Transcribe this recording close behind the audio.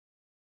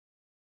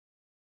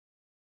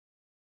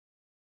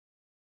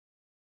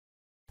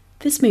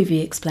This movie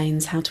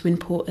explains how to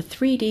import a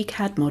 3D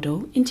CAD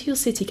model into your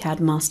CityCAD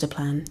master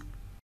plan.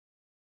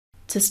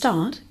 To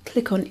start,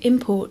 click on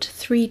Import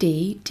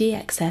 3D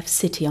DXF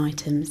City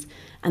Items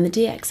and the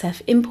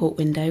DXF import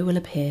window will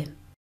appear.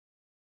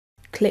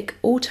 Click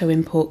Auto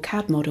Import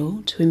CAD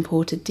Model to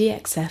import a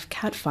DXF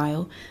CAD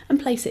file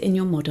and place it in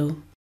your model.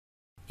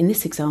 In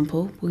this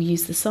example, we'll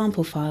use the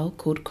sample file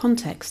called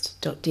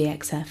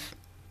context.dxf.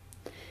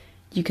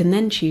 You can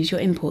then choose your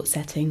import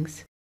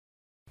settings.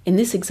 In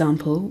this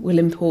example, we'll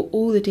import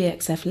all the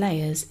DXF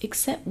layers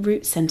except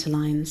root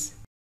centerlines.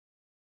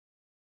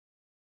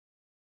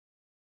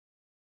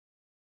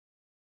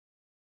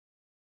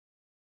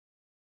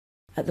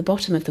 At the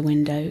bottom of the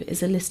window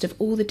is a list of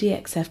all the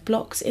DXF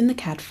blocks in the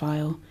CAD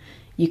file.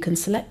 You can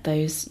select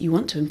those you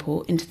want to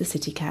import into the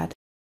CityCAD.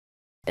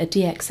 A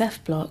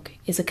DXF block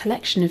is a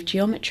collection of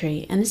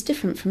geometry and is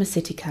different from a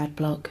CityCAD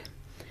block.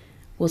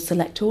 We'll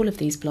select all of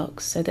these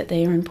blocks so that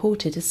they are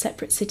imported as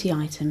separate city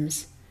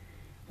items.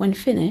 When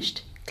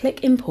finished,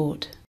 click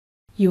Import.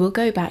 You will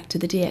go back to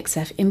the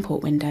DXF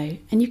import window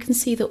and you can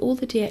see that all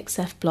the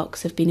DXF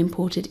blocks have been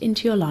imported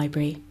into your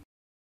library.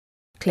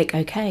 Click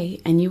OK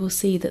and you will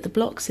see that the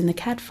blocks in the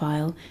CAD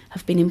file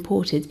have been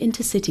imported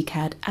into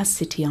CityCAD as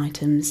city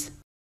items.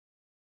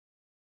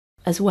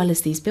 As well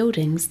as these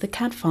buildings, the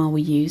CAD file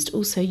we used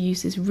also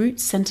uses root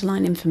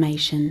centerline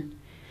information.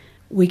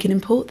 We can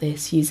import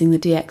this using the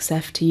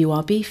DXF to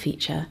URB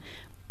feature.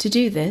 To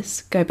do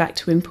this, go back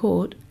to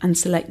Import and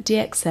select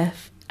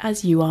DXF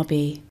as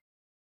URB.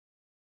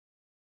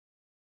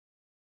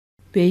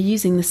 We are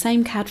using the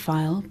same CAD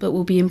file, but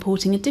we'll be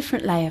importing a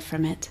different layer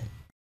from it.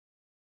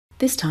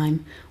 This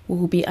time, we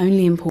will be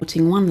only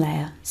importing one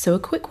layer, so a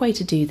quick way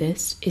to do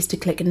this is to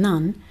click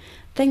None,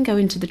 then go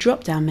into the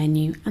drop-down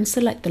menu and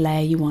select the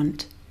layer you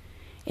want.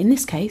 In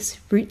this case,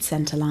 root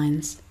center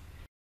lines.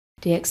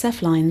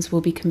 DXF lines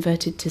will be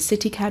converted to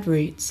CityCAD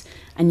roots,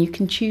 and you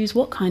can choose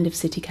what kind of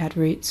CityCAD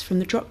roots from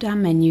the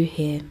drop-down menu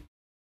here.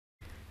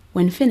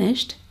 When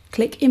finished,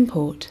 click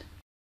Import.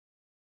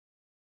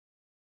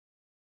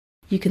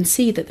 You can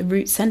see that the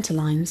root center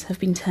lines have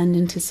been turned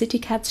into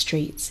CityCAD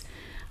streets,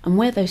 and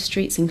where those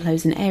streets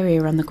enclose an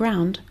area on the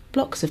ground,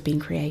 blocks have been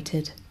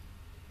created.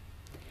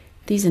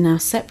 These are now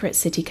separate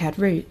CityCAD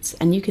routes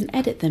and you can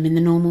edit them in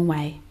the normal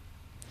way.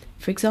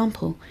 For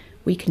example,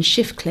 we can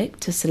shift-click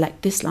to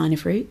select this line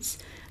of routes,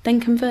 then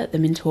convert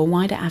them into a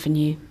wider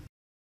avenue.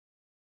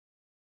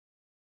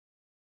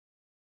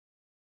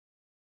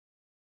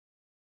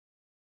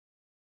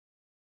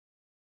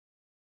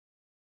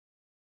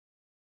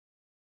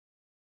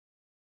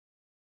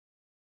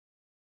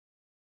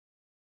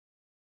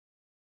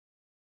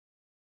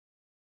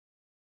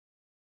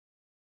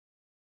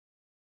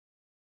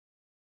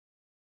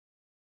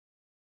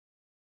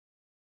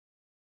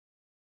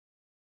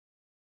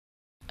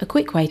 A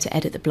quick way to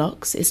edit the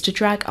blocks is to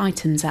drag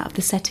items out of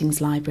the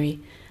settings library,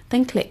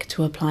 then click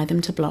to apply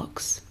them to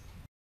blocks.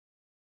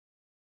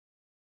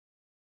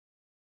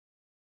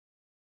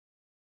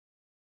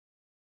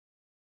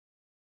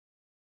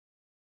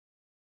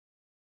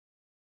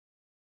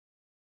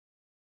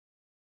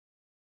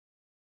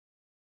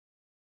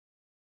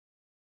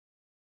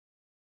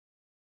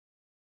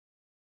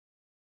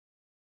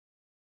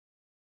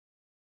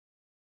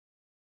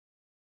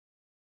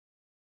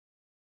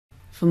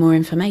 For more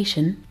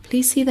information,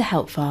 please see the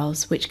help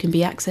files which can be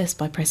accessed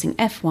by pressing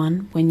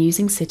F1 when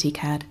using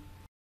CityCAD.